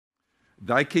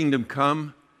Thy kingdom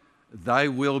come, thy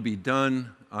will be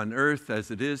done on earth as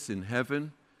it is in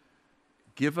heaven.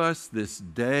 Give us this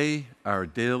day our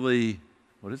daily,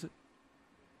 what is it?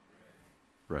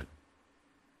 Bread.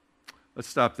 Let's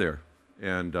stop there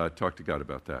and talk to God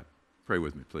about that. Pray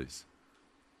with me, please.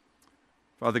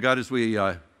 Father God, as we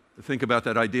think about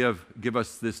that idea of give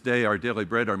us this day our daily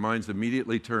bread, our minds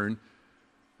immediately turn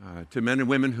to men and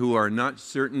women who are not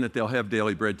certain that they'll have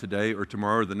daily bread today or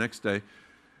tomorrow or the next day,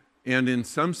 and in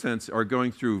some sense are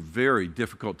going through very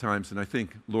difficult times. And I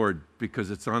think, Lord, because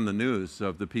it's on the news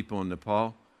of the people in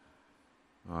Nepal,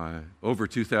 over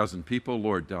 2,000 people,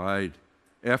 Lord, died.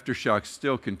 Aftershocks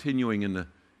still continuing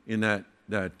in that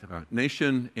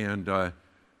nation, and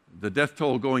the death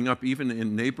toll going up even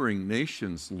in neighboring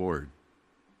nations, Lord.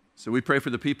 So we pray for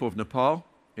the people of Nepal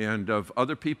and of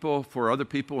other people, for other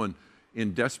people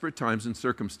in desperate times and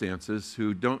circumstances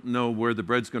who don't know where the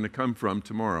bread's going to come from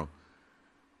tomorrow.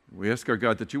 We ask our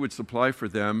God that you would supply for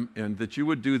them and that you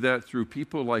would do that through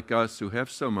people like us who have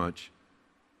so much.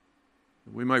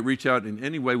 We might reach out in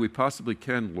any way we possibly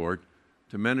can, Lord,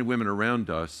 to men and women around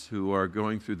us who are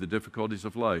going through the difficulties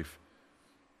of life.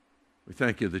 We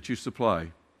thank you that you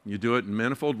supply. You do it in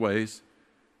manifold ways,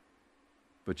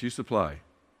 but you supply.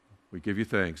 We give you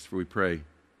thanks, for we pray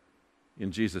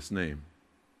in Jesus' name.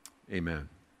 Amen.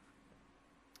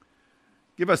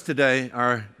 Give us today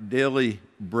our daily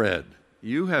bread.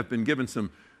 You have been given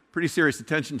some pretty serious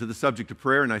attention to the subject of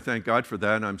prayer, and I thank God for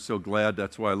that. I'm so glad.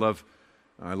 That's why I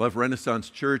love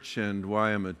Renaissance Church and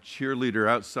why I'm a cheerleader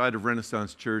outside of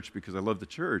Renaissance Church, because I love the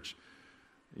church.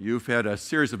 You've had a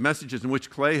series of messages in which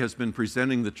Clay has been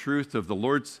presenting the truth of the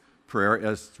Lord's Prayer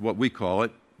as what we call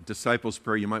it, disciples'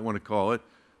 prayer, you might want to call it.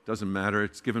 Doesn't matter.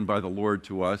 It's given by the Lord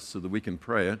to us so that we can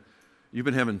pray it. You've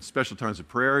been having special times of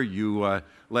prayer.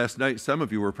 Last night, some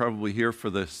of you were probably here for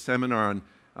the seminar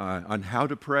on how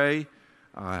to pray.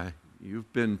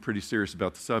 You've been pretty serious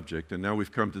about the subject, and now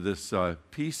we've come to this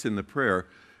piece in the prayer.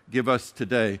 Give us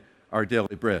today our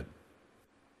daily bread.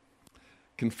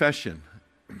 Confession.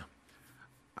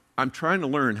 I'm trying to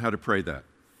learn how to pray that.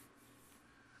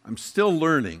 I'm still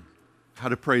learning how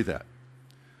to pray that.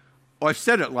 Oh, I've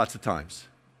said it lots of times.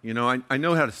 You know, I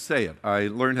know how to say it. I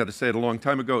learned how to say it a long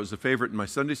time ago. It was a favorite in my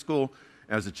Sunday school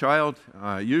as a child.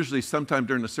 Usually sometime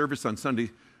during the service on Sunday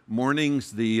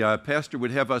mornings, the pastor would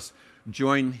have us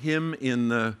join him in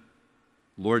the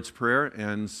Lord's Prayer,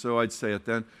 and so I'd say it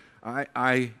then.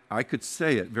 I could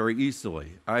say it very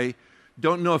easily. I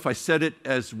don't know if I said it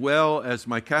as well as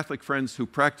my Catholic friends who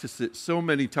practice it so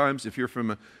many times. If you're from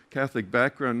a Catholic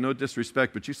background, no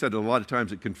disrespect, but you said it a lot of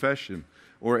times at confession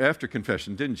or after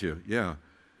confession, didn't you? Yeah.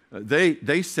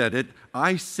 They said it.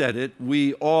 I said it.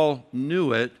 We all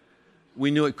knew it. We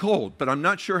knew it cold, but I'm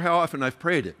not sure how often I've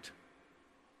prayed it.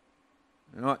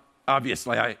 You know,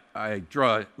 obviously, I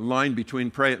draw a line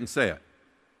between pray it and say it.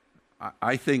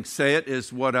 I think say it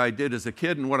is what I did as a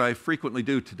kid and what I frequently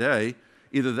do today,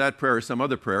 either that prayer or some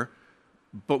other prayer.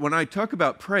 But when I talk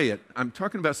about pray it, I'm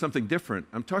talking about something different.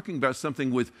 I'm talking about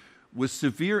something with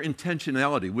severe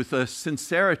intentionality, with a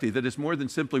sincerity that is more than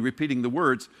simply repeating the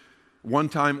words one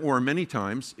time or many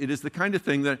times. It is the kind of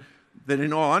thing that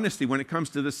in all honesty, when it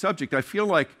comes to this subject, I feel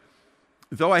like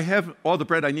though I have all the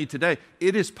bread I need today,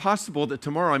 it is possible that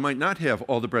tomorrow I might not have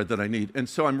all the bread that I need. And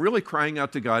so I'm really crying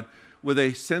out to God with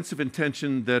a sense of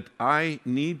intention that I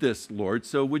need this, Lord.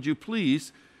 So would you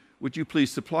please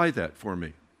supply that for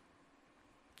me?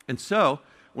 And so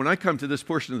when I come to this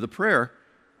portion of the prayer,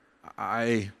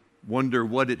 I wonder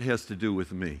what it has to do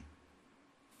with me.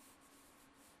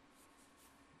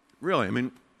 Really, I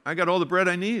mean, I got all the bread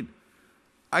I need.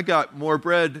 I got more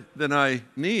bread than I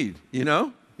need, you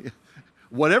know?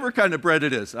 Whatever kind of bread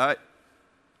it is.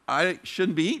 I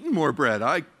shouldn't be eating more bread.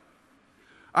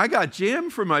 I got jam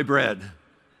for my bread.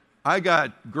 I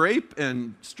got grape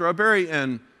and strawberry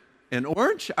and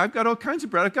orange. I've got all kinds of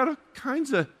bread. I've got all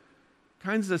kinds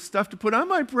of stuff to put on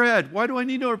my bread. Why do I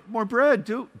need more bread?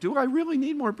 Do I really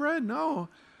need more bread? No.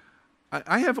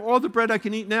 I have all the bread I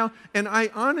can eat now, and I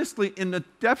honestly, in the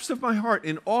depths of my heart,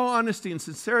 in all honesty and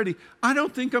sincerity, I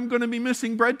don't think I'm going to be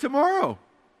missing bread tomorrow.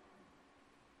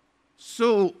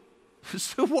 So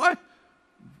why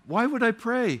would I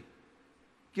pray,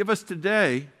 give us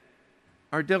today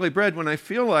our daily bread, when I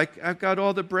feel like I've got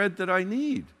all the bread that I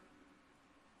need?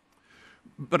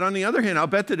 But on the other hand, I'll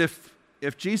bet that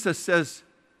if Jesus says,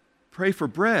 pray for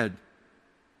bread,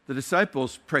 the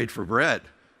disciples prayed for bread.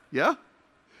 Yeah?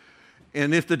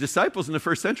 And if the disciples in the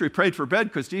first century prayed for bread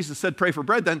because Jesus said pray for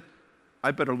bread, then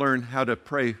I better learn how to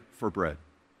pray for bread.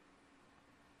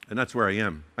 And that's where I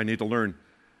am. I need to learn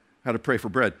how to pray for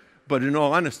bread. But in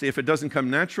all honesty, if it doesn't come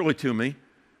naturally to me,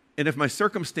 And if my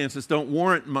circumstances don't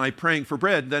warrant my praying for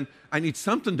bread, then I need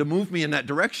something to move me in that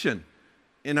direction.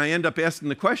 And I end up asking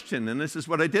the question, and this is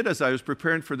what I did as I was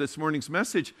preparing for this morning's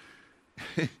message.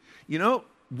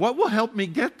 What will help me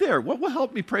get there? What will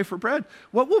help me pray for bread?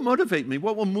 What will motivate me?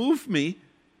 What will move me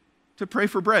to pray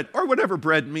for bread? Or whatever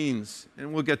bread means,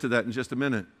 and we'll get to that in just a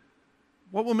minute.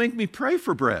 What will make me pray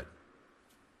for bread?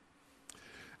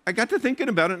 I got to thinking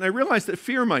about it, and I realized that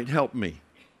fear might help me.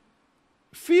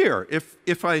 Fear.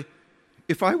 If I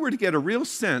were to get a real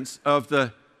sense of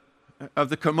the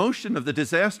commotion, of the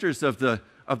disasters, of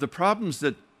the problems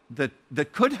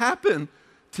that could happen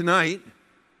tonight,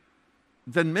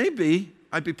 then maybe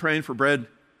I'd be praying for bread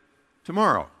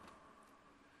tomorrow.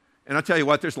 And I'll tell you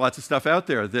what, there's lots of stuff out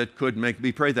there that could make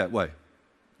me pray that way.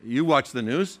 You watch the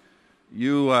news,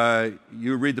 you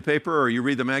read the paper or you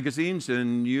read the magazines,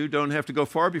 and you don't have to go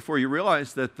far before you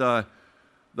realize that the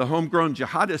homegrown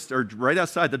jihadists are right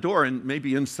outside the door and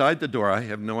maybe inside the door. I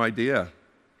have no idea.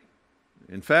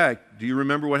 In fact, do you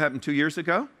remember what happened 2 years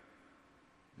ago?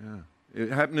 Yeah.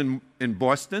 It happened in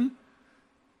Boston.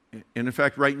 And in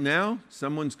fact, right now,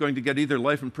 someone's going to get either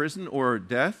life in prison or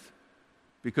death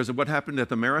because of what happened at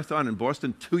the marathon in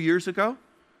Boston 2 years ago.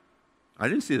 I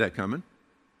didn't see that coming.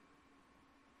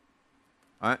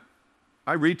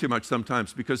 I read too much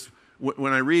sometimes because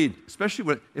when I read,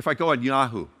 especially if I go on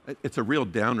Yahoo, it's a real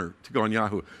downer to go on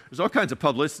Yahoo. There's all kinds of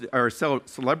publicity or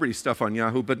celebrity stuff on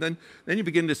Yahoo, but then you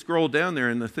begin to scroll down there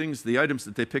and the items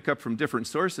that they pick up from different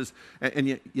sources, and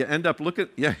you end up looking,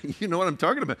 you know what I'm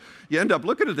talking about. You end up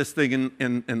looking at this thing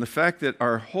and the fact that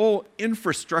our whole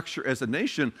infrastructure as a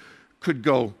nation could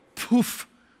go poof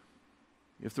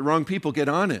if the wrong people get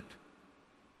on it.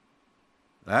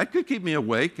 That could keep me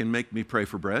awake and make me pray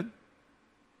for bread.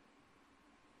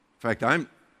 In fact,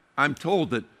 I'm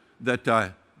told that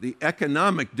the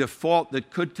economic default that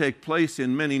could take place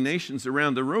in many nations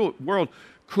around the world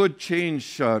could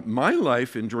change my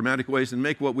life in dramatic ways and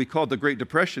make what we call the Great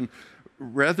Depression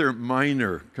rather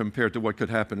minor compared to what could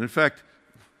happen. In fact,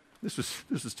 this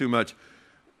is too much.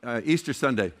 Easter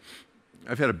Sunday,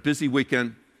 I've had a busy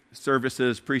weekend,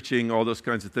 services, preaching, all those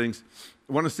kinds of things.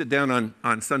 I want to sit down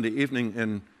on Sunday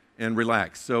evening and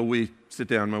relax. So we sit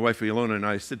down, my wife Ilona and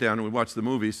I sit down and we watch the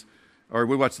movies, or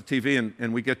we watch the TV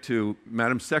and we get to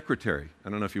Madam Secretary. I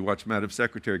don't know if you watch Madam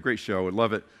Secretary, great show, I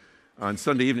love it. On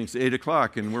Sunday evenings at 8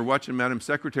 o'clock, and we're watching Madam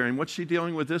Secretary, and what's she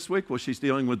dealing with this week? Well, she's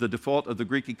dealing with the default of the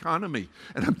Greek economy.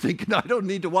 And I'm thinking, I don't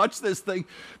need to watch this thing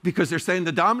because they're saying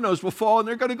the dominoes will fall and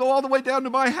they're going to go all the way down to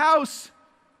my house.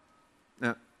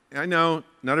 Now, I know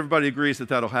not everybody agrees that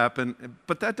that'll happen,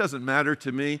 but that doesn't matter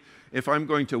to me. If I'm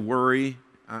going to worry,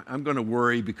 I'm going to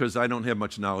worry because I don't have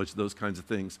much knowledge of those kinds of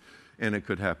things, and it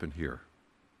could happen here.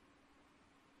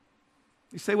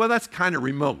 You say, well, that's kind of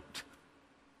remote.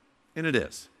 And it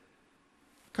is.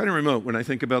 Kind of remote when I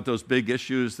think about those big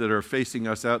issues that are facing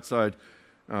us outside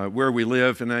where we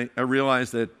live, and I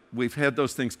realize that we've had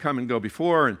those things come and go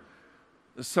before, and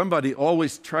somebody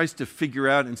always tries to figure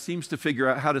out and seems to figure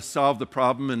out how to solve the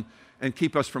problem and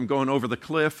keep us from going over the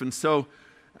cliff, and so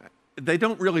they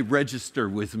don't really register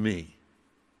with me.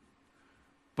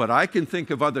 But I can think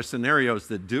of other scenarios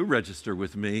that do register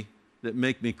with me that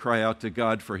make me cry out to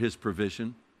God for His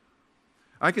provision.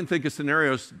 I can think of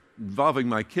scenarios involving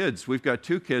my kids. We've got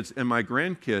 2 kids and my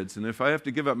grandkids, and if I have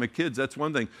to give up my kids, that's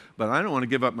one thing, but I don't want to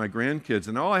give up my grandkids.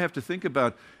 And all I have to think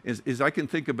about is I can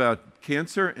think about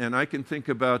cancer, and I can think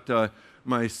about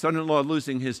my son-in-law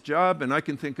losing his job, and I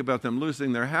can think about them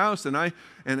losing their house, and I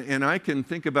can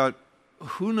think about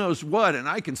who knows what, and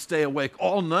I can stay awake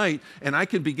all night, and I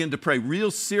can begin to pray real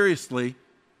seriously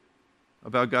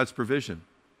about God's provision.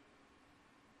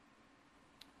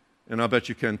 And I'll bet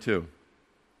you can too.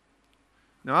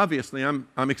 Now, obviously, I'm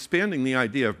expanding the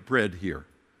idea of bread here.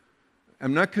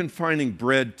 I'm not confining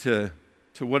bread to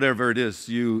whatever it is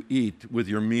you eat with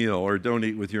your meal or don't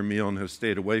eat with your meal and have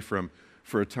stayed away from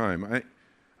for a time.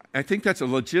 I think that's a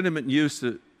legitimate use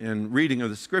and reading of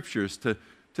the Scriptures to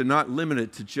not limit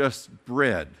it to just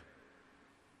bread.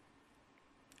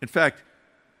 In fact,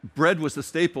 bread was the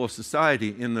staple of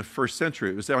society in the first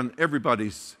century. It was on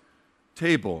everybody's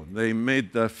table. They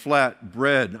made the flat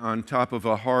bread on top of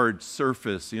a hard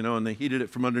surface, and they heated it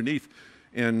from underneath.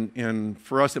 And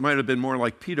for us, it might have been more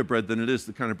like pita bread than it is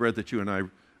the kind of bread that you and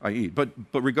I eat. But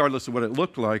regardless of what it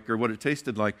looked like or what it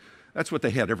tasted like, that's what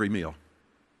they had every meal.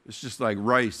 It's just like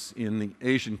rice in the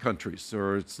Asian countries,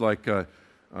 or it's like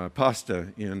pasta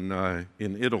in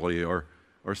Italy or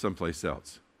someplace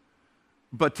else.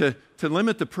 But to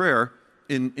limit the prayer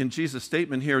in Jesus'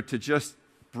 statement here to just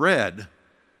bread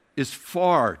is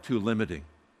far too limiting,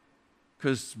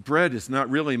 because bread is not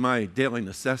really my daily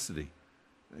necessity.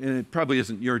 And it probably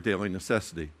isn't your daily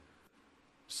necessity.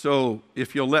 So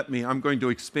if you'll let me, I'm going to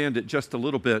expand it just a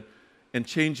little bit and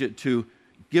change it to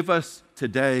give us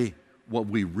today what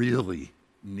we really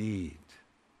need.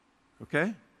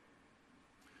 Okay?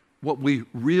 What we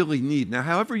really need. Now,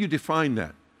 however you define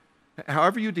that,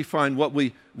 however you define what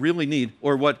we really need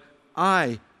or what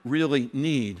I really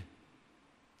need,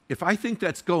 if I think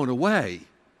that's going away,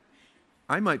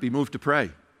 I might be moved to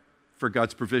pray for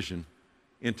God's provision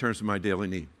in terms of my daily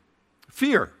need.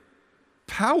 Fear,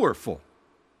 powerful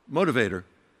motivator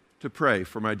to pray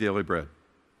for my daily bread.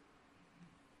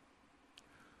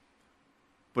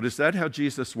 But is that how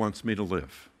Jesus wants me to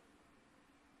live?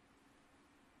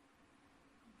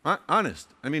 Honest.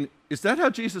 I mean, is that how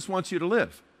Jesus wants you to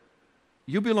live?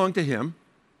 You belong to him.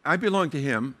 I belong to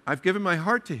him. I've given my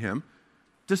heart to him.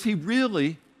 Does he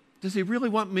really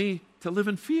want me to live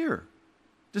in fear?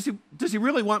 Does he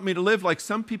really want me to live like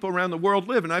some people around the world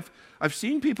live? And I've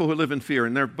seen people who live in fear,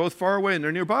 and they're both far away and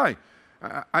they're nearby.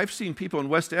 I've seen people in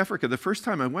West Africa. The first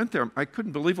time I went there, I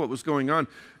couldn't believe what was going on.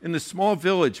 In this small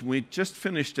village, we just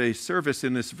finished a service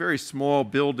in this very small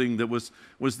building that was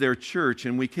their church.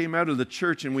 And we came out of the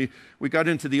church and we got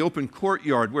into the open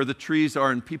courtyard where the trees are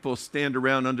and people stand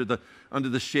around under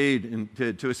the shade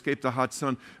and to escape the hot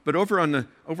sun. But over on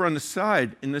the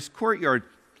side in this courtyard,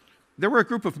 there were a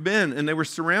group of men, and they were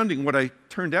surrounding what I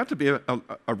turned out to be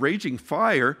a raging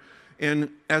fire.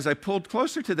 And as I pulled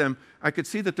closer to them, I could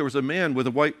see that there was a man with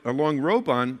a long robe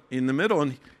on in the middle,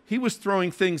 and he was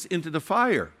throwing things into the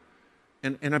fire.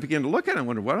 And I began to look at him and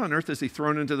wonder, what on earth is he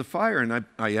throwing into the fire? And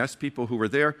I asked people who were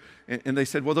there, and they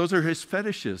said, well, those are his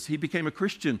fetishes. He became a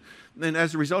Christian, and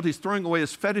as a result, he's throwing away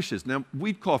his fetishes. Now,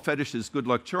 we'd call fetishes good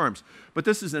luck charms, but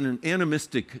this is in an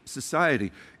animistic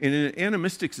society. And in an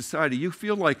animistic society, you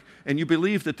feel like, and you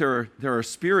believe that there are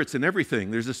spirits in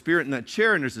everything. There's a spirit in that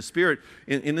chair, and there's a spirit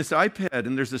in this iPad,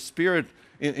 and there's a spirit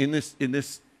in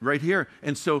this right here.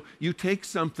 And so you take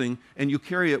something and you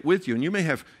carry it with you. And you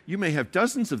may have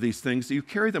dozens of these things. You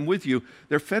carry them with you.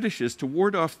 They're fetishes to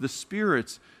ward off the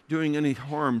spirits doing any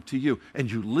harm to you.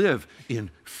 And you live in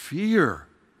fear.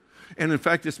 And in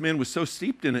fact, this man was so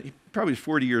steeped in it, he probably was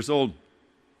 40 years old.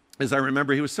 As I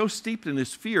remember, he was so steeped in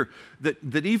his fear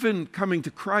that even coming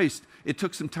to Christ, it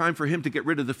took some time for him to get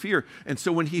rid of the fear. And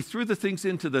so when he threw the things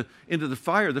into the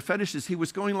fire, the fetishes, he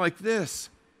was going like this.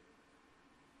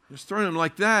 He was throwing them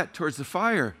like that towards the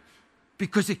fire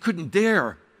because he couldn't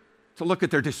dare to look at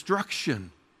their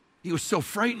destruction. He was so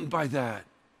frightened by that.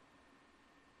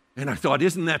 And I thought,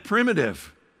 isn't that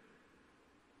primitive?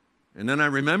 And then I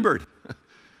remembered.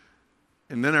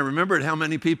 How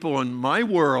many people in my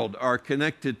world are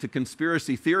connected to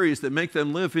conspiracy theories that make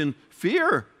them live in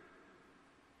fear.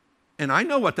 And I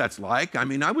know what that's like. I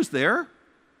mean, I was there.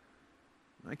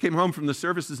 I came home from the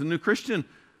service as a new Christian.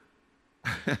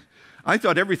 I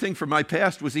thought everything from my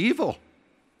past was evil.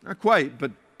 Not quite, but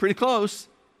pretty close.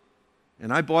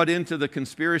 And I bought into the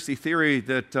conspiracy theory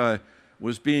that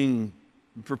was being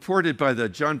purported by the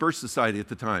John Birch Society at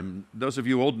the time. Those of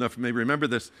you old enough may remember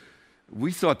this.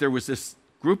 We thought there was this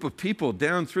group of people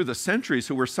down through the centuries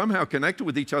who were somehow connected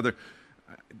with each other.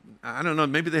 I don't know,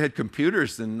 maybe they had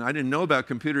computers, and I didn't know about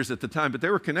computers at the time, but they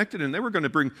were connected, and they were going to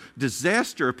bring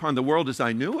disaster upon the world as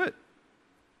I knew it.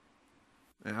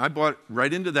 And I bought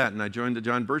right into that, and I joined the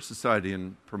John Birch Society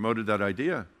and promoted that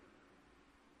idea.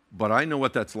 But I know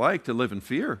what that's like to live in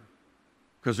fear,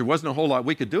 because there wasn't a whole lot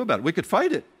we could do about it. We could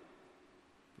fight it.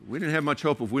 We didn't have much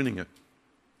hope of winning it.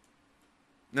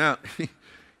 Now,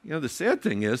 the sad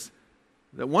thing is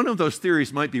that one of those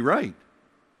theories might be right.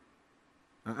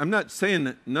 I'm not saying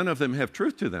that none of them have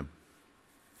truth to them.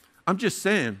 I'm just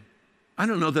saying, I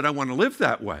don't know that I want to live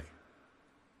that way.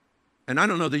 And I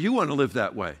don't know that you want to live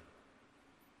that way.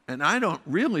 And I don't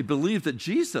really believe that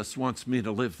Jesus wants me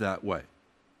to live that way.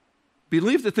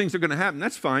 Believe that things are going to happen,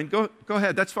 that's fine. Go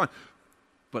ahead, that's fine.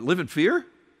 But live in fear?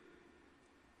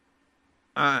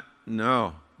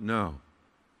 No. In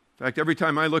fact, every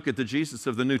time I look at the Jesus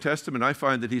of the New Testament, I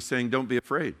find that he's saying, don't be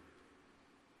afraid.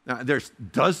 Now, there's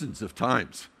dozens of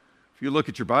times. If you look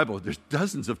at your Bible, there's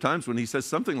dozens of times when he says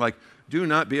something like, do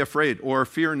not be afraid or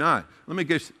fear not. Let me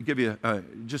give you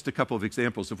just a couple of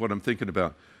examples of what I'm thinking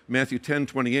about. Matthew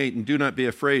 10:28, and do not be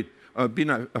afraid. Be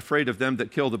not afraid of them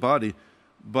that kill the body,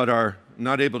 but are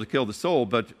not able to kill the soul,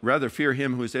 but rather fear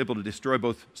him who is able to destroy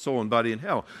both soul and body in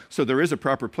hell. So there is a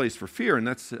proper place for fear, and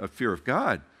that's a fear of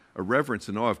God, a reverence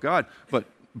and awe of God,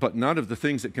 but not of the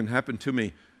things that can happen to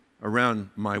me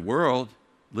around my world.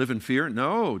 Live in fear?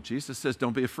 No, Jesus says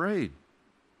don't be afraid.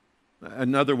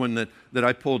 Another one that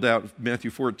I pulled out, Matthew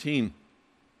 14,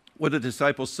 When the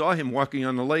disciples saw him walking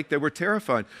on the lake, they were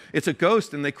terrified. It's a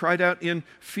ghost, and they cried out in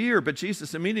fear. But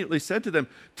Jesus immediately said to them,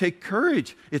 take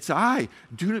courage, it's I.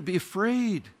 Do not be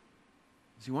afraid.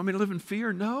 Does he want me to live in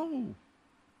fear? No.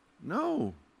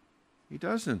 No, he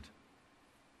doesn't.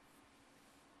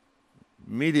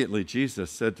 Immediately, Jesus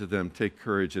said to them, take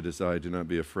courage, it is I. Do not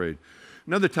be afraid.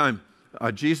 Another time,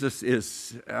 Jesus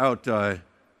is out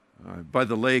by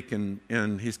the lake,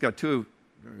 and he's got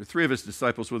three of his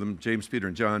disciples with him, James, Peter,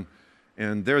 and John,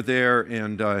 and they're there,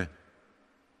 and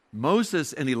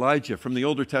Moses and Elijah from the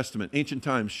Older Testament, ancient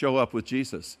times, show up with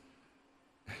Jesus.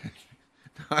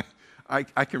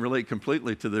 I can relate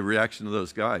completely to the reaction of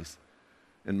those guys.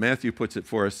 And Matthew puts it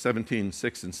for us,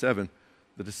 17:6 and 7.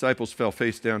 The disciples fell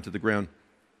face down to the ground,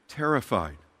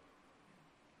 terrified.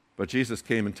 But Jesus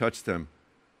came and touched them.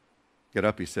 Get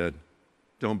up, he said.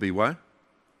 Don't be what?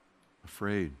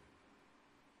 Afraid.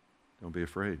 Don't be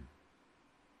afraid.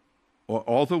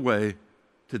 All the way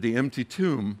to the empty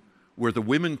tomb where the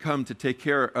women come to take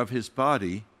care of his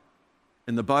body,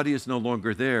 and the body is no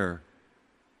longer there.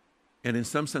 And in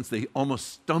some sense, they almost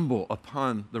stumble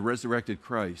upon the resurrected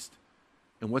Christ.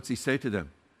 And what's he say to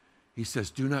them? He says,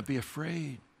 do not be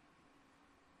afraid.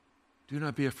 Do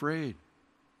not be afraid.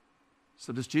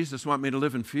 So does Jesus want me to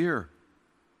live in fear?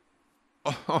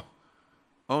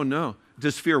 Oh no.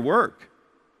 Does fear work?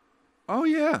 Oh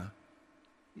yeah.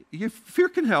 Fear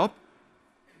can help.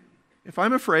 If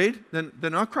I'm afraid,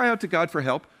 then I'll cry out to God for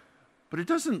help. But it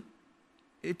doesn't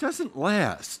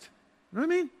last. You know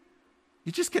what I mean?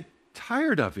 You just get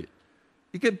tired of it.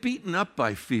 You get beaten up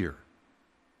by fear.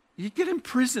 You get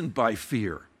imprisoned by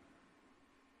fear.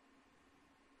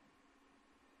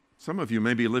 Some of you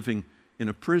may be living in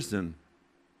a prison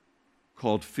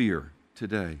called fear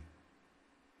today.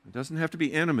 It doesn't have to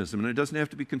be animism, and it doesn't have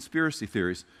to be conspiracy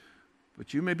theories,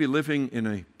 but you may be living in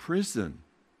a prison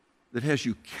that has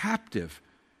you captive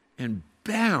and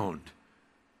bound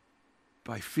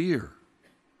by fear.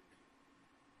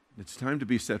 It's time to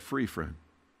be set free, friend,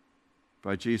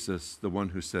 by Jesus, the one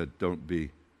who said, don't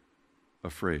be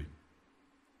afraid.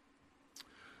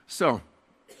 So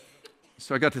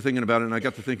I got to thinking about it, and I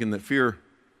got to thinking that fear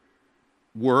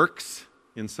works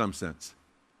in some sense.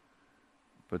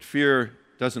 But fear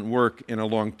doesn't work in a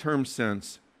long-term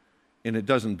sense, and it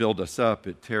doesn't build us up,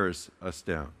 it tears us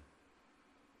down.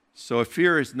 So if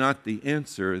fear is not the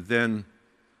answer, then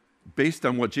based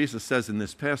on what Jesus says in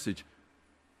this passage,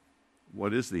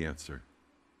 what is the answer?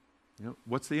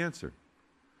 What's the answer?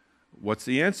 What's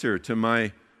the answer to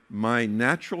my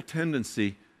natural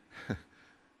tendency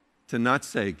to not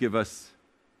say, give us,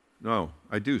 no,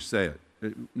 I do say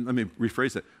it. Let me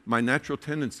rephrase it. My natural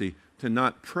tendency to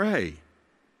not pray,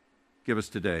 give us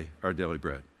today our daily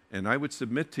bread. And I would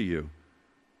submit to you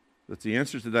that the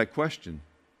answer to that question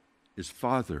is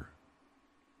Father.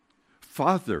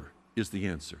 Father is the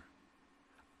answer.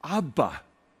 Abba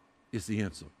is the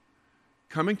answer.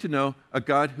 Coming to know a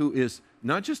God who is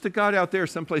not just a God out there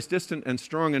someplace distant and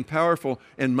strong and powerful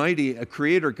and mighty, a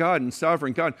creator God and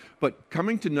sovereign God, but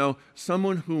coming to know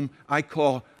someone whom I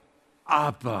call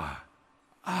Abba.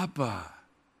 Abba.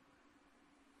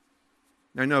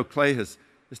 I know Clay has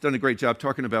done a great job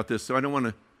talking about this, so I don't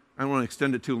want to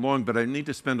extend it too long, but I need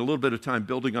to spend a little bit of time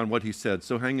building on what he said,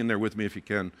 so hang in there with me if you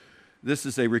can. This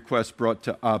is a request brought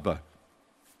to Abba.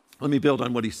 Let me build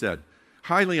on what he said.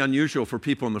 Highly unusual for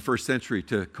people in the first century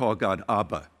to call God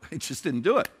Abba. They just didn't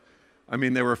do it. I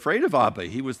mean, they were afraid of Abba.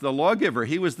 He was the lawgiver.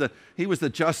 He was the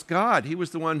just God. He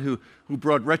was the one who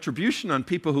brought retribution on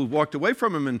people who walked away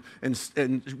from him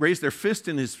and raised their fist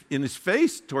in his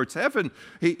face towards heaven.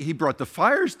 He brought the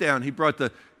fires down. He brought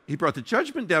the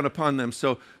judgment down upon them.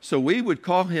 So we would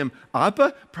call him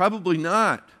Abba? Probably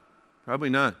not. Probably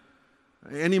not.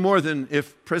 Any more than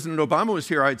if President Obama was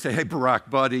here, I'd say, hey, Barack,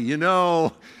 buddy,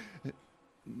 no,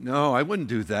 I wouldn't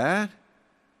do that.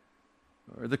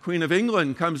 Or the Queen of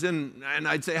England comes in and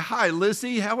I'd say, hi,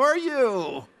 Lizzie, how are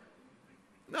you?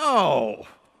 No.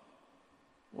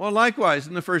 Well, likewise,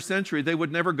 in the first century, they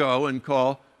would never go and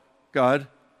call God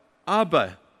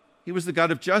Abba. He was the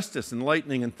God of justice and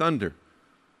lightning and thunder.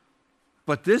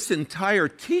 But this entire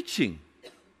teaching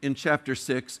in chapter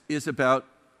 6 is about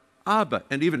Abba,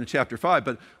 and even in chapter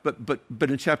 5, but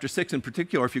in chapter 6 in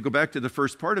particular, if you go back to the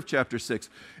first part of chapter 6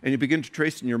 and you begin to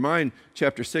trace in your mind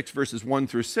chapter 6, verses 1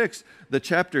 through 6, the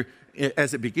chapter,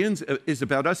 as it begins, is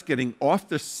about us getting off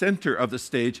the center of the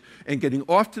stage and getting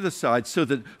off to the side so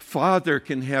that Father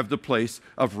can have the place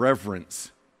of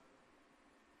reverence.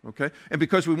 Okay? And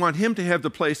because we want him to have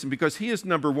the place, and because he is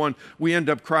number one, we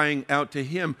end up crying out to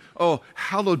him, oh,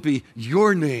 hallowed be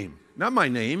your name, not my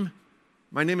name.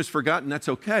 My name is forgotten, that's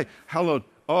okay. Hallowed,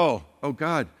 oh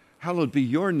God, hallowed be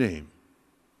your name.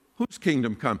 Whose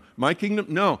kingdom come? My kingdom?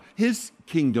 No, his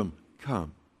kingdom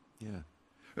come. Yeah.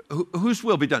 Whose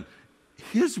will be done?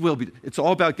 His will be done. It's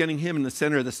all about getting him in the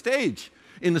center of the stage,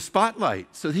 in the spotlight,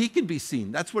 so that he can be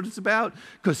seen. That's what it's about,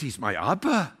 because he's my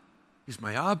Abba. He's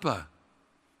my Abba.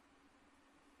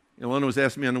 Ilona was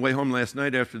asking me on the way home last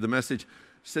night after the message,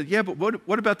 she said, yeah, but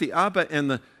what about the Abba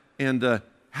and the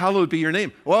hallowed be your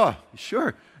name? Well,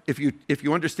 sure. If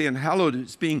you understand hallowed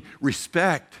as being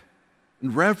respect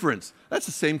and reverence, that's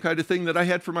the same kind of thing that I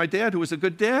had for my dad, who was a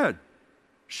good dad.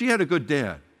 She had a good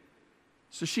dad.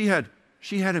 So she had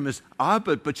him as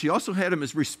Abba, but she also had him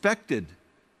as respected.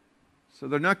 So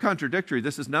they're not contradictory.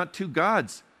 This is not two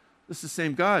gods. This is the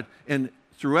same God. And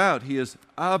throughout, he is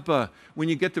Abba. When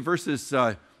you get to verses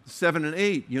 7 and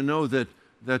 8, you know that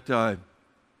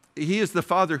he is the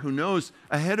Father who knows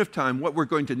ahead of time what we're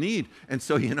going to need. And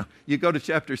so, you go to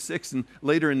chapter 6 and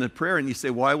later in the prayer and you say,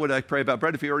 why would I pray about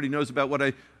bread if he already knows about what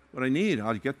I need?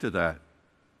 I'll get to that.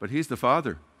 But he's the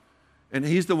Father. And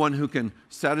he's the one who can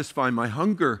satisfy my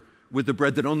hunger with the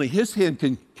bread that only his hand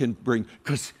can bring,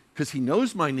 because he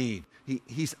knows my need.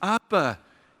 He's Abba.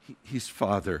 He's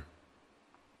Father.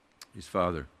 He's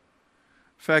Father. In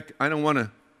fact, I don't want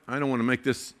to make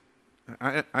this,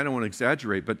 I don't want to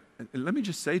exaggerate, but let me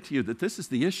just say to you that this is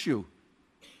the issue.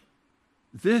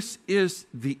 This is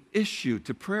the issue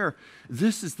to prayer.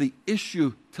 This is the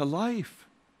issue to life.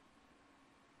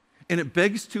 And it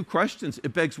begs two questions.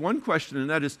 It begs one question, and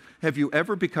that is, have you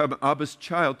ever become Abba's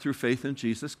child through faith in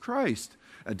Jesus Christ?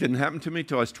 It didn't happen to me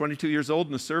until I was 22 years old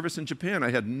in a service in Japan.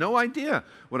 I had no idea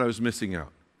what I was missing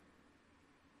out.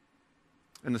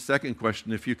 And the second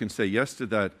question, if you can say yes to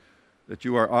that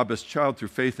you are Abba's child through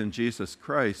faith in Jesus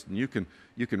Christ, and you can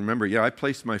remember, yeah, I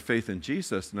placed my faith in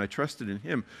Jesus and I trusted in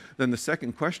him, then the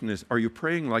second question is, are you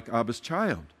praying like Abba's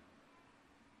child?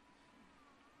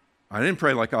 I didn't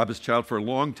pray like Abba's child for a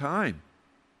long time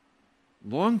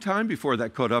before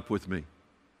that caught up with me.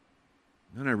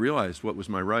 Then I realized what was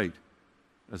my right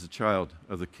as a child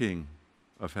of the King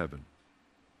of heaven.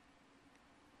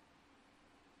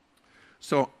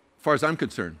 So, as far as I'm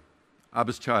concerned,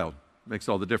 Abba's child makes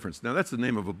all the difference. Now, that's the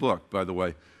name of a book, by the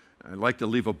way. I like to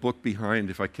leave a book behind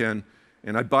if I can,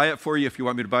 and I'd buy it for you if you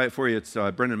want me to buy it for you. It's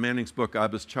Brennan Manning's book,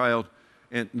 Abba's Child,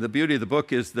 and the beauty of the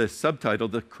book is the subtitle,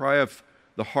 The Cry of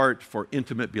the Heart for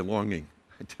Intimate Belonging.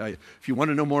 I tell you, if you want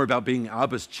to know more about being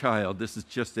Abba's child, this is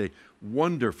just a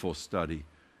wonderful study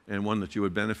and one that you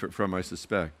would benefit from, I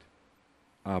suspect.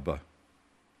 Abba.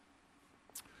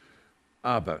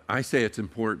 Abba. I say it's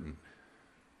important.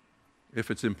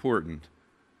 If it's important,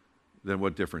 then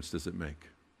what difference does it make?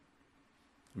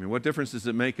 I mean, what difference does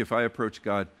it make if I approach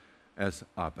God as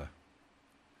Abba?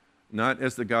 Not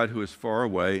as the God who is far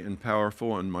away and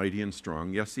powerful and mighty and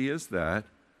strong. Yes, he is that.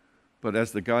 But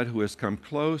as the God who has come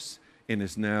close and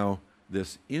is now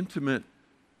this intimate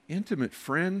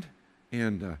friend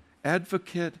and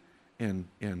advocate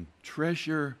and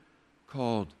treasure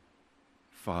called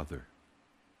Father.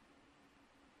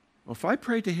 Well, if I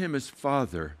pray to him as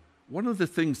Father, one of the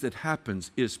things that happens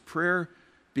is prayer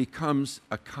becomes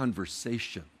a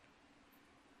conversation,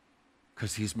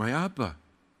 because he's my Abba.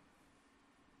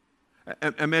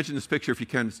 Imagine this picture, if you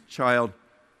can. This child,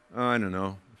 I don't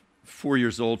know, 4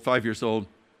 years old, 5 years old,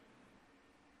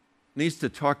 needs to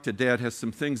talk to dad, has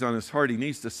some things on his heart he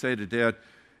needs to say to dad,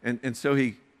 and so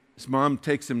his mom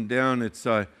takes him down. It's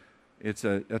a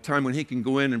time when he can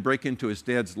go in and break into his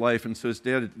dad's life, and so his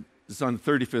dad is on the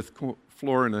 35th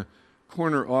floor in a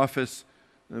corner office.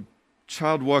 The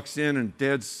child walks in, and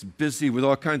dad's busy with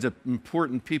all kinds of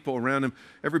important people around him.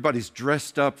 Everybody's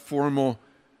dressed up, formal,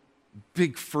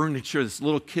 big furniture. This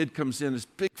little kid comes in, this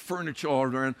big furniture all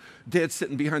around. Dad's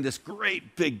sitting behind this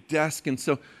great big desk, and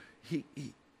so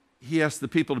he asks the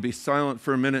people to be silent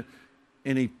for a minute,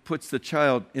 and he puts the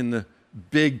child in the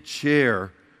big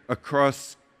chair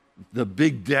across the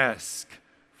big desk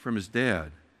from his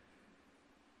dad.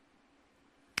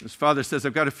 His father says,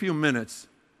 I've got a few minutes.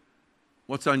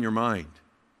 What's on your mind?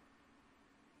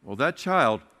 Well, that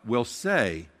child will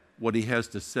say what he has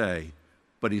to say,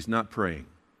 but he's not praying.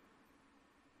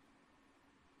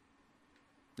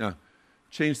 Now,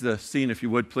 change the scene if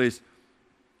you would, please.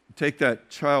 Take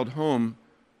that child home.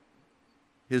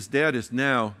 His dad is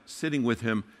now sitting with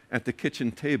him at the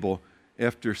kitchen table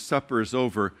after supper is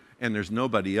over, and there's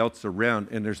nobody else around,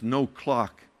 and there's no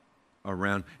clock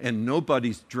around, and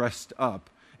nobody's dressed up,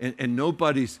 and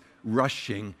nobody's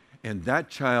rushing, and that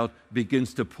child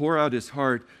begins to pour out his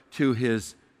heart to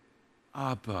his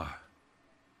Abba.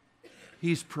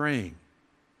 He's praying.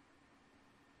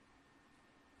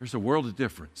 There's a world of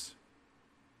difference.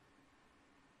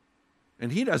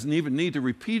 And he doesn't even need to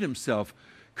repeat himself.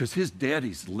 because his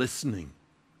daddy's listening.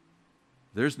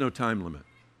 There's no time limit.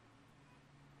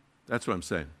 That's what I'm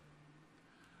saying.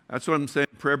 That's what I'm saying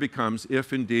prayer becomes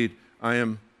if indeed I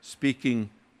am speaking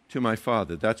to my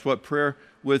Father. That's what prayer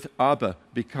with Abba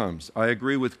becomes. I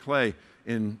agree with Clay.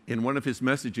 In one of his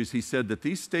messages, he said that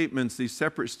these statements, these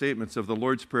separate statements of the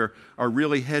Lord's Prayer are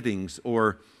really headings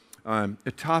or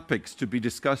topics to be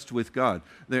discussed with God.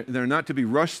 They're not to be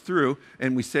rushed through,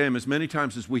 and we say them as many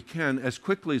times as we can, as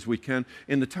quickly as we can,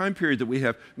 in the time period that we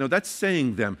have. No, that's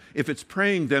saying them. If it's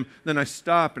praying them, then I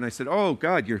stop and I said, oh,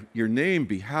 God, your name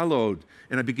be hallowed,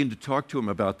 and I begin to talk to him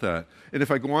about that. And if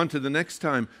I go on to the next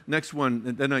one,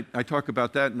 then I talk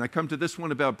about that, and I come to this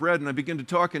one about bread, and I begin to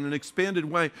talk in an expanded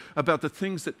way about the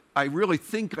things that I really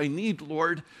think I need,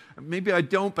 Lord. Maybe I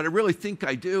don't, but I really think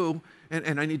I do.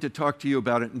 And I need to talk to you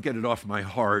about it and get it off my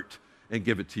heart and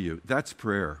give it to you. That's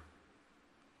prayer.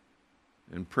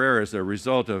 And prayer, as a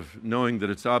result of knowing that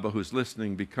it's Abba who's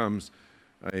listening, becomes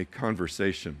a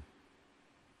conversation.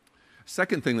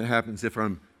 Second thing that happens if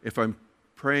I'm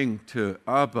praying to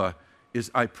Abba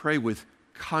is I pray with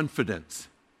confidence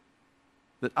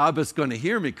that Abba's going to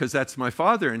hear me because that's my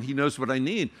Father and he knows what I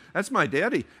need. That's my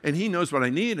daddy and he knows what I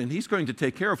need and he's going to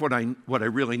take care of what I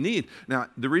really need. Now,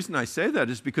 the reason I say that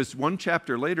is because one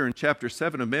chapter later in chapter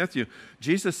 7 of Matthew,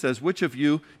 Jesus says, which of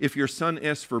you, if your son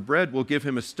asks for bread, will give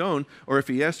him a stone, or if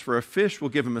he asks for a fish, will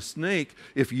give him a snake?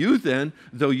 If you then,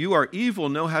 though you are evil,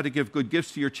 know how to give good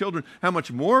gifts to your children, how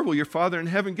much more will your Father in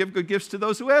heaven give good gifts to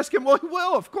those who ask him? Well, he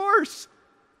will, of course.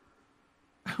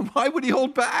 Why would he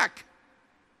hold back?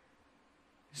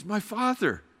 He's my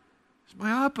Father. He's my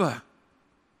Abba.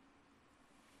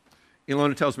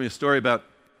 Ilona tells me a story about,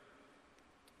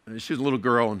 she was a little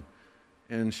girl,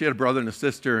 and she had a brother and a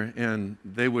sister, and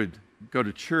they would go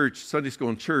to church, Sunday school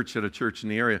and church at a church in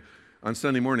the area on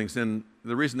Sunday mornings. And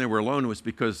the reason they were alone was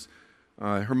because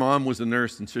her mom was a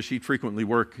nurse, and so she'd frequently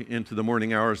work into the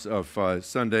morning hours of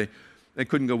Sunday. They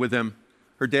couldn't go with them.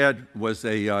 Her dad was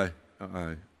a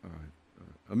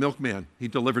milkman. He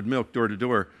delivered milk door to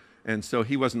door. And so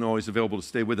he wasn't always available to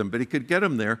stay with them, but he could get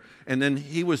them there. And then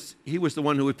he was the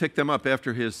one who would pick them up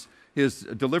after his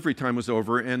delivery time was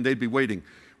over, and they'd be waiting.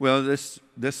 Well, this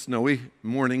snowy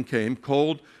morning came,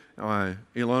 cold.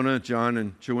 Ilona, John,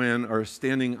 and Joanne are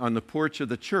standing on the porch of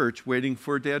the church waiting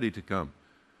for Daddy to come.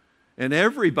 And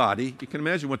everybody, you can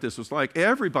imagine what this was like,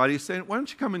 everybody is saying, why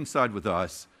don't you come inside with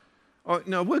us? Oh,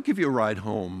 no, we'll give you a ride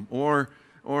home, or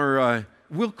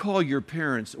we'll call your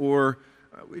parents, or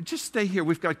just stay here.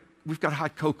 We've got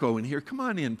hot cocoa in here. Come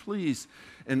on in, please.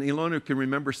 And Ilona can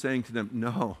remember saying to them,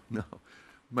 no,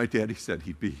 my daddy said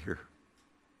he'd be here.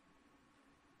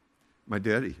 My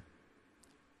daddy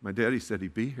said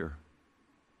he'd be here.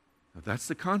 Now, that's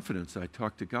the confidence I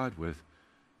talk to God with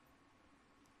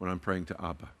when I'm praying to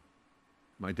Abba.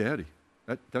 My daddy.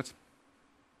 That's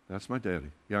my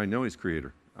daddy. Yeah, I know he's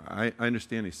creator. I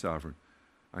understand he's sovereign.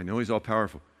 I know he's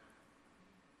all-powerful.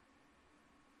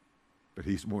 But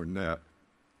he's more than that.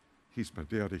 He's my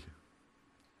daddy,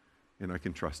 and I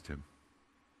can trust him.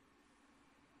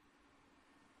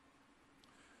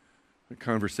 A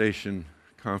conversation,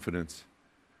 confidence.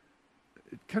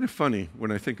 It's kind of funny when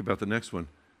I think about the next one.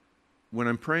 When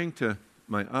I'm praying to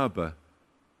my Abba,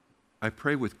 I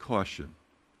pray with caution.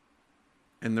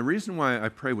 And the reason why I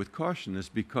pray with caution is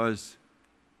because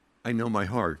I know my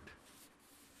heart.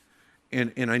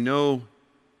 And I know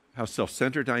how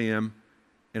self-centered I am,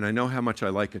 and I know how much I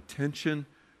like attention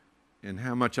and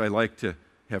how much I like to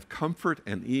have comfort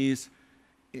and ease.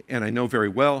 And I know very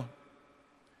well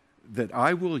that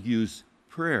I will use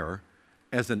prayer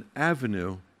as an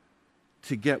avenue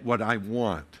to get what I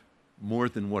want more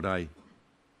than what I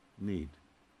need.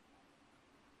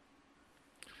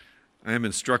 I am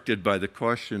instructed by the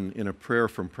caution in a prayer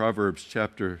from Proverbs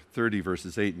chapter 30,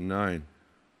 verses 8 and 9,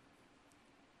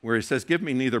 where he says, give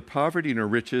me neither poverty nor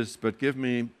riches, but give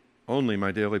me only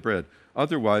my daily bread.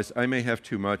 Otherwise, I may have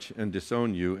too much and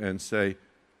disown you and say,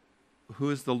 who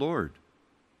is the Lord?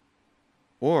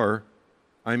 Or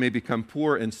I may become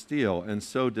poor and steal and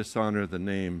so dishonor the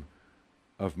name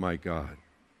of my God.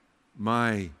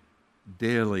 My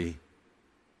daily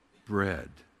bread.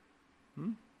 Yeah.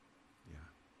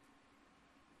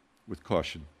 With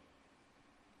caution.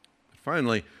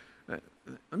 Finally, let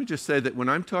me just say that when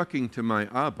I'm talking to my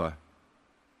Abba,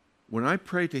 when I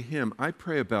pray to him, I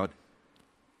pray about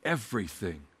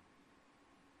everything.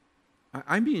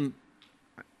 I mean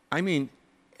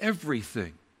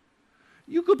everything.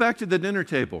 You go back to the dinner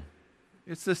table.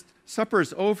 It's just,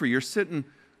 supper's over. You're sitting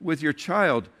with your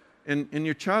child, and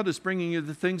your child is bringing you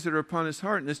the things that are upon his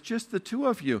heart, and it's just the two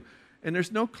of you. and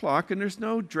there's no clock, and there's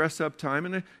no dress-up time,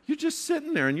 and you're just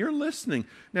sitting there, and you're listening.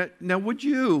 Now, would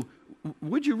you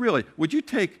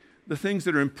take the things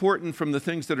that are important from the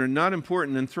things that are not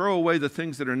important and throw away the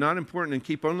things that are not important and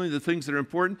keep only the things that are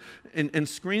important and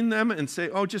screen them and say,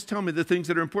 oh, just tell me the things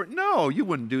that are important? No, you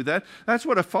wouldn't do that. That's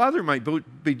what a father might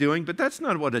be doing, but that's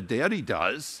not what a daddy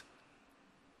does.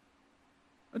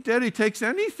 A daddy takes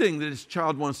anything that his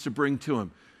child wants to bring to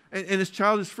him. And his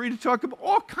child is free to talk about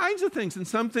all kinds of things. And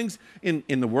some things in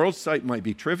the world's sight might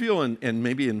be trivial, and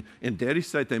maybe in daddy's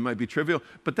sight they might be trivial.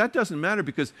 But that doesn't matter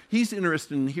because he's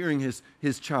interested in hearing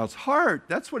his child's heart.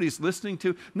 That's what he's listening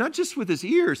to, not just with his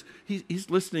ears. He's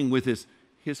listening with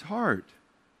his heart.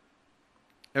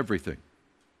 Everything.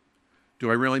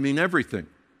 Do I really mean everything?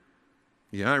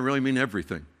 Yeah, I really mean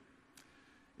everything.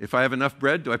 If I have enough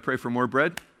bread, do I pray for more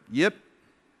bread? Yep.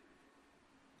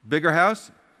 Bigger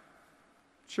house?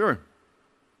 Sure.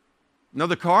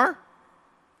 Another car?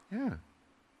 Yeah.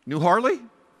 New Harley?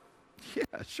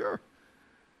 Yeah, sure.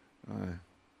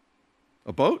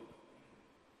 A boat?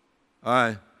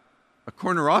 A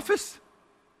corner office?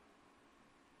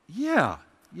 Yeah.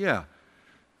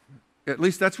 At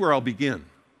least that's where I'll begin,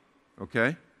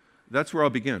 okay? That's where I'll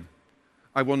begin.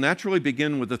 I will naturally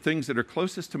begin with the things that are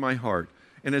closest to my heart.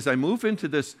 And as I move into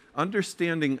this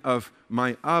understanding of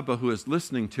my Abba who is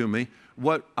listening to me,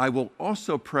 what I will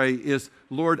also pray is,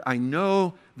 Lord, I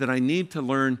know that I need to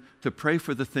learn to pray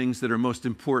for the things that are most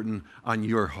important on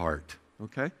your heart,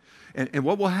 okay? And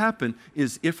what will happen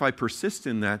is if I persist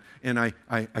in that and I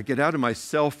get out of my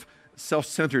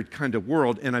self-centered kind of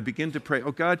world, and I begin to pray,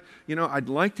 oh God, I'd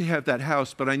like to have that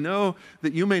house, but I know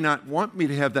that you may not want me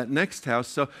to have that next house.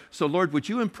 So Lord, would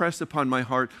you impress upon my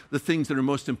heart the things that are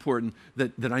most important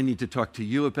that I need to talk to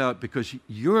you about, because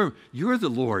you're the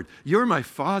Lord. You're my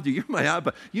Father. You're my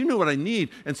Abba. You know what I need.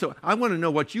 And so I want to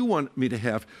know what you want me to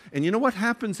have. And you know what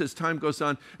happens as time goes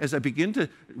on? As I begin to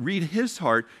read his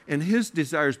heart and his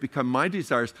desires become my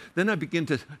desires, then I begin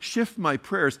to shift my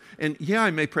prayers. And yeah,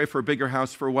 I may pray for a bigger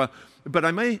house for a while, but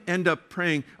I may end up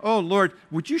praying, oh, Lord,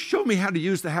 would you show me how to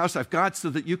use the house I've got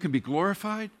so that you can be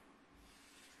glorified?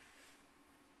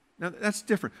 Now, that's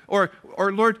different. Or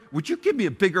Lord, would you give me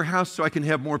a bigger house so I can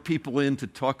have more people in to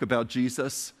talk about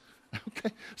Jesus? Okay,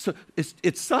 so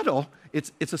it's subtle.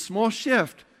 It's a small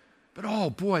shift, but oh,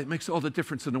 boy, it makes all the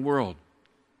difference in the world.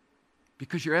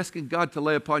 Because you're asking God to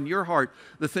lay upon your heart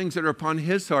the things that are upon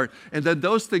his heart, and then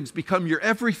those things become your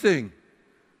everything.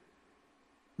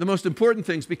 The most important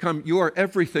things become your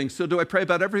everything. So do I pray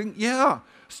about everything? Yeah.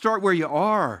 Start where you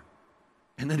are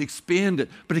and then expand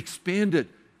it. But expand it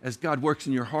as God works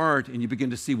in your heart and you begin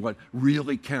to see what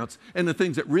really counts. And the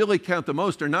things that really count the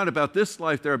most are not about this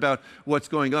life. They're about what's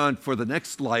going on for the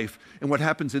next life and what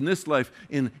happens in this life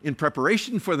in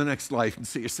preparation for the next life. And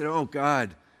so you say, oh,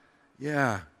 God,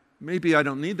 yeah, maybe I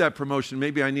don't need that promotion.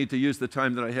 Maybe I need to use the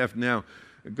time that I have now,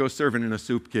 go serving in a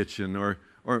soup kitchen.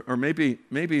 Or maybe,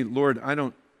 Lord, I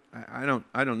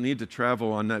don't need to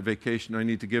travel on that vacation. I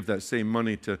need to give that same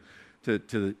money to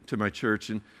my church.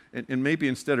 And maybe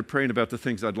instead of praying about the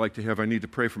things I'd like to have, I need to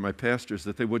pray for my pastors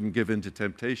that they wouldn't give in to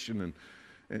temptation.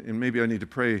 And maybe I need to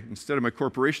pray, instead of my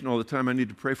corporation all the time, I need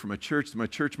to pray for my church, that my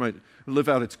church might live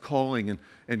out its calling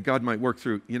and God might work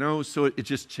through. So it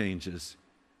just changes.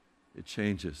 It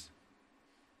changes.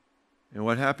 And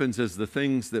what happens is the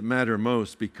things that matter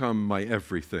most become my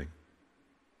everything.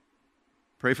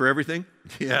 Pray for everything?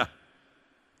 Yeah.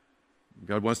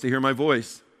 God wants to hear my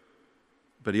voice,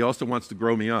 but he also wants to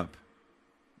grow me up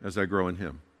as I grow in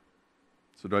him.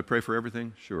 So do I pray for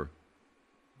everything? Sure.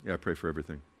 Yeah, I pray for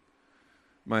everything.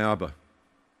 My Abba.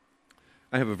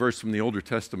 I have a verse from the Older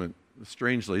Testament.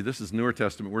 Strangely, this is Newer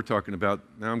Testament we're talking about.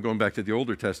 Now I'm going back to the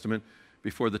Older Testament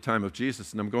before the time of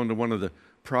Jesus, and I'm going to one of the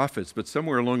prophets. But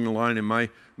somewhere along the line in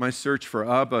my search for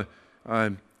Abba,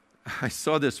 I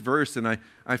saw this verse, and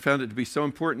I found it to be so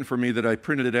important for me that I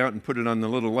printed it out and put it on the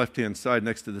little left-hand side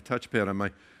next to the touchpad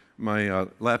on my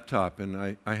laptop.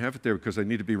 And I have it there because I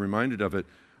need to be reminded of it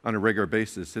on a regular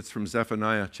basis. It's from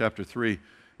Zephaniah chapter 3,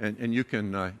 and you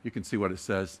can see what it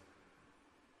says.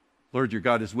 Lord, your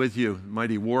God is with you,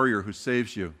 mighty warrior who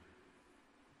saves you.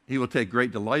 He will take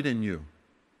great delight in you.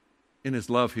 In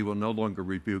his love, he will no longer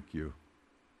rebuke you.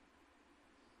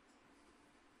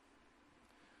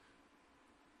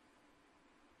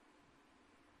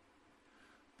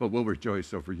 But we'll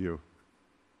rejoice over you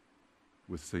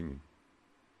with singing.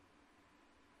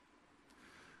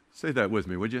 Say that with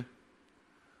me, would you?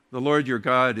 The Lord your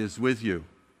God is with you,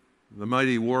 the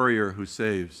mighty warrior who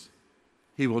saves.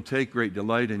 He will take great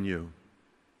delight in you.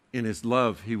 In his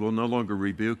love, he will no longer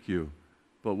rebuke you,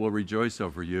 but will rejoice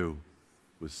over you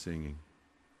with singing.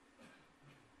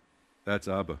 That's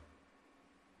Abba.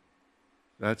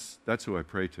 That's who I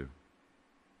pray to.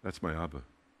 That's my Abba.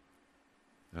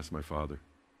 That's my Father.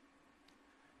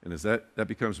 And as that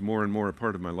becomes more and more a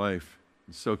part of my life,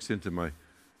 and soaks into the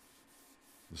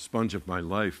sponge of my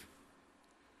life,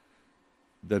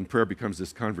 then prayer becomes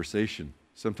this conversation.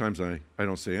 Sometimes I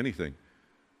don't say anything.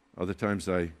 Other times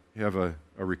I have a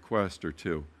request or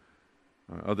two.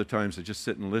 Other times I just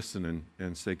sit and listen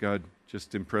and say, God,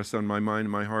 just impress on my mind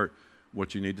and my heart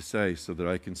what you need to say so that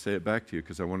I can say it back to you,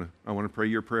 because I want to pray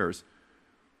your prayers.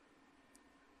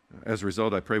 As a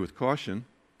result, I pray with caution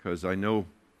because I know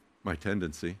my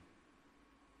tendency.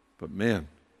 But man,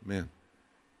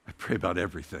 I pray about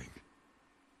everything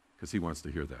because he wants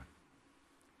to hear that.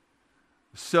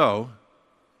 So,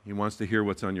 he wants to hear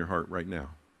what's on your heart right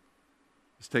now.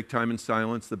 Just take time in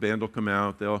silence. The band will come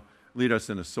out. They'll lead us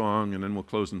in a song, and then we'll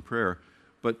close in prayer.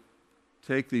 But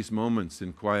take these moments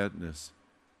in quietness.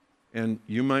 And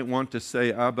you might want to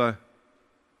say, Abba,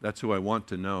 that's who I want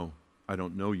to know. I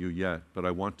don't know you yet, but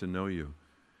I want to know you.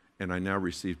 And I now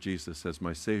receive Jesus as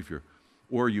my Savior.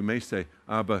 Or you may say,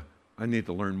 Abba, I need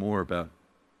to learn more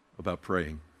about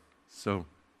praying. So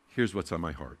here's what's on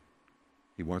my heart.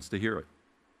 He wants to hear it.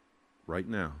 Right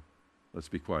now, let's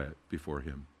be quiet before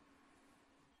him.